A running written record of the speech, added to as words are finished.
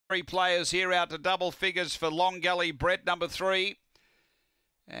Three players here out to double figures for Long Gully Brett, number 3.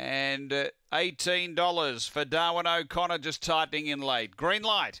 And $18 for Darwin O'Connor, just tightening in late. Green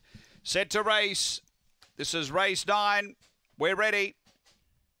light. Set to race. This is race 9. We're ready.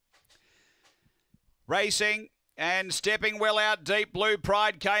 Racing. And stepping well out deep, Blue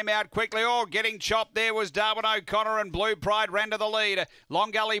Pride came out quickly. Oh, getting chopped there was Darwin O'Connor, and Blue Pride ran to the lead.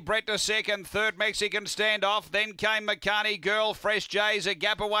 Long Gully Brett to second, third Mexican standoff. Then came McCartney Girl, Fresh Jays, a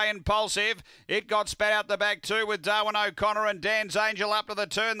gap away Impulsive. It got spat out the back too with Darwin O'Connor and Dan's Angel up to the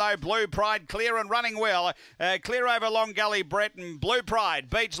turn though. Blue Pride clear and running well. Clear over Long Gully Brett, and Blue Pride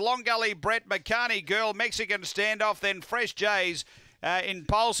beats Long Gully Brett, McCartney Girl, Mexican standoff, then Fresh Jays.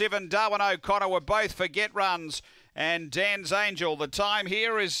 Impulsive and Darwin O'Connor were both for get runs, and Dan's Angel. The time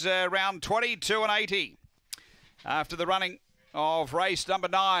here is around 22:80. After the running of race number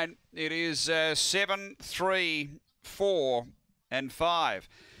 9, it is 7, 3, 4, and 5.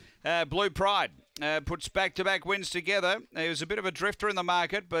 Blue Pride puts back-to-back wins together. He was a bit of a drifter in the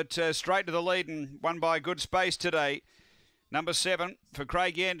market, but straight to the lead and won by a good space today. Number 7 for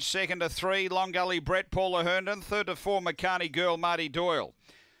Craig Yench, second to 3, Long Gully Brett, Paula Herndon, third to 4, McCartney Girl, Marty Doyle.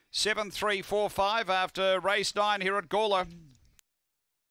 7, 3, 4, 5 after race 9 here at Gawler.